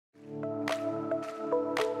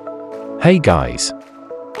Hey guys!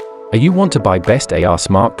 Are you want to buy best AR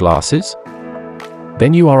smart glasses?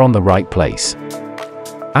 Then you are on the right place.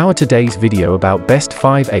 Our today's video about best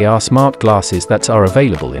 5 AR smart glasses that are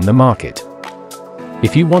available in the market.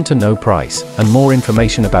 If you want to know price and more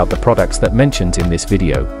information about the products that mentioned in this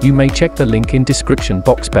video, you may check the link in description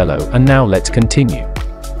box below. And now let's continue.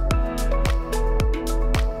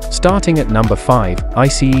 Starting at number 5,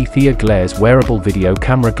 ICE Thea Glares Wearable Video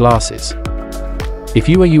Camera Glasses. If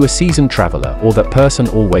you are a seasoned traveler or that person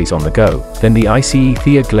always on the go, then the ICE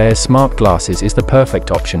Thea Glares Smart Glasses is the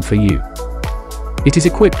perfect option for you. It is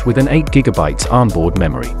equipped with an 8GB onboard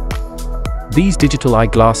memory. These digital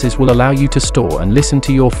eyeglasses will allow you to store and listen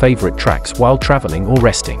to your favorite tracks while traveling or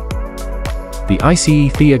resting. The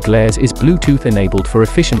ICE Thea Glares is Bluetooth enabled for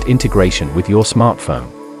efficient integration with your smartphone.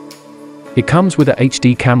 It comes with a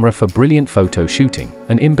HD camera for brilliant photo shooting,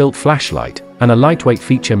 an inbuilt flashlight, and a lightweight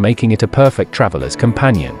feature making it a perfect traveler's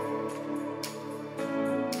companion.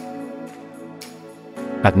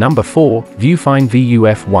 At number 4, Viewfinder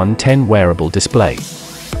VUF110 Wearable Display.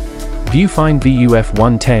 Viewfinder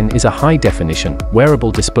VUF110 is a high-definition,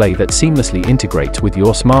 wearable display that seamlessly integrates with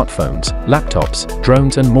your smartphones, laptops,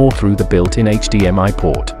 drones and more through the built-in HDMI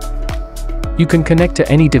port. You can connect to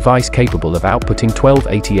any device capable of outputting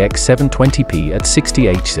 1280x720p at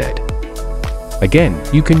 60Hz. Again,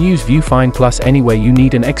 you can use Viewfinder Plus anywhere you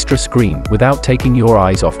need an extra screen without taking your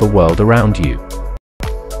eyes off the world around you.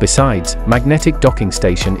 Besides, magnetic docking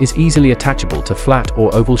station is easily attachable to flat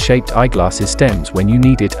or oval-shaped eyeglasses stems when you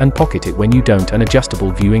need it and pocket it when you don't. An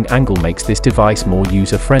adjustable viewing angle makes this device more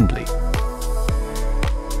user-friendly.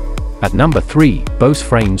 At number 3, Bose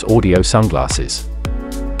Frames Audio Sunglasses.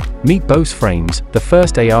 Meet Bose Frames, the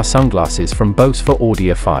first AR sunglasses from Bose for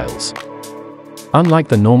audiophiles. Unlike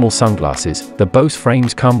the normal sunglasses, the Bose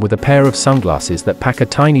Frames come with a pair of sunglasses that pack a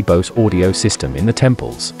tiny Bose audio system in the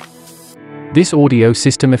temples. This audio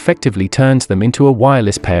system effectively turns them into a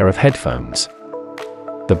wireless pair of headphones.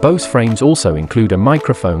 The Bose Frames also include a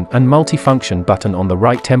microphone and multifunction button on the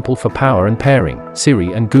right temple for power and pairing,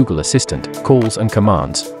 Siri and Google Assistant, calls and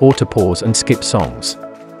commands, or to pause and skip songs.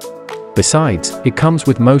 Besides, it comes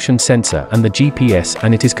with motion sensor and the GPS,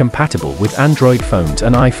 and it is compatible with Android phones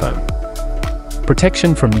and iPhone.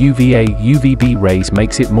 Protection from UVA/UVB rays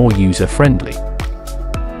makes it more user-friendly.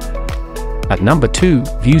 At number 2,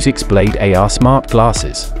 Viewsix Blade AR Smart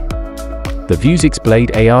Glasses. The Viewsix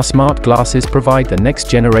Blade AR Smart Glasses provide the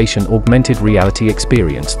next-generation augmented reality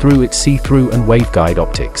experience through its see-through and waveguide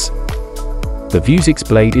optics. The Viewsix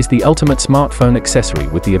Blade is the ultimate smartphone accessory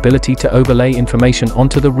with the ability to overlay information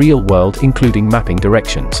onto the real world, including mapping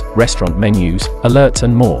directions, restaurant menus, alerts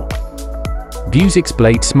and more. Viewsix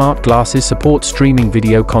Blade Smart Glasses support streaming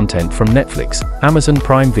video content from Netflix, Amazon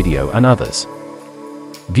Prime Video and others.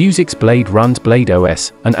 Viewsix Blade runs Blade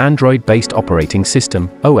OS, an Android-based operating system,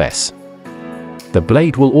 OS. The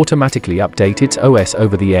Blade will automatically update its OS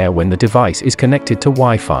over the air when the device is connected to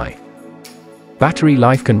Wi-Fi. Battery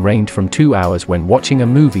life can range from 2 hours when watching a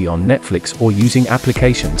movie on Netflix or using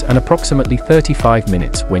applications, and approximately 35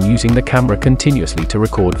 minutes when using the camera continuously to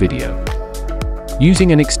record video.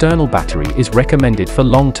 Using an external battery is recommended for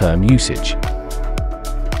long-term usage.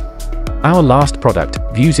 Our last product,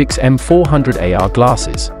 Viewsix M400 AR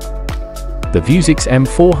Glasses. The Viewsix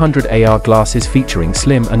M400 AR Glasses featuring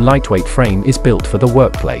slim and lightweight frame is built for the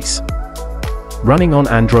workplace. Running on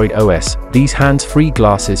Android OS, these hands-free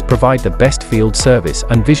glasses provide the best field service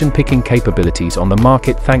and vision-picking capabilities on the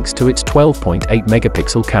market thanks to its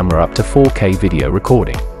 12.8-megapixel camera up to 4K video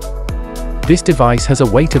recording. This device has a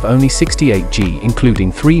weight of only 68G,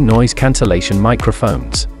 including 3 noise cancellation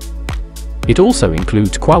microphones. It also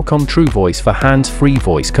includes Qualcomm True Voice for hands-free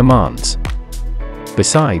voice commands.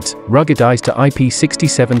 Besides, ruggedized to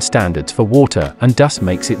IP67 standards for water and dust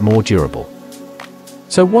makes it more durable.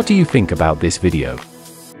 So what do you think about this video?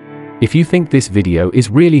 If you think this video is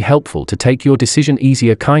really helpful to take your decision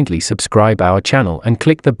easier, kindly subscribe our channel and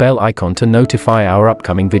click the bell icon to notify our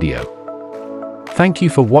upcoming video. Thank you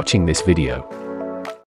for watching this video.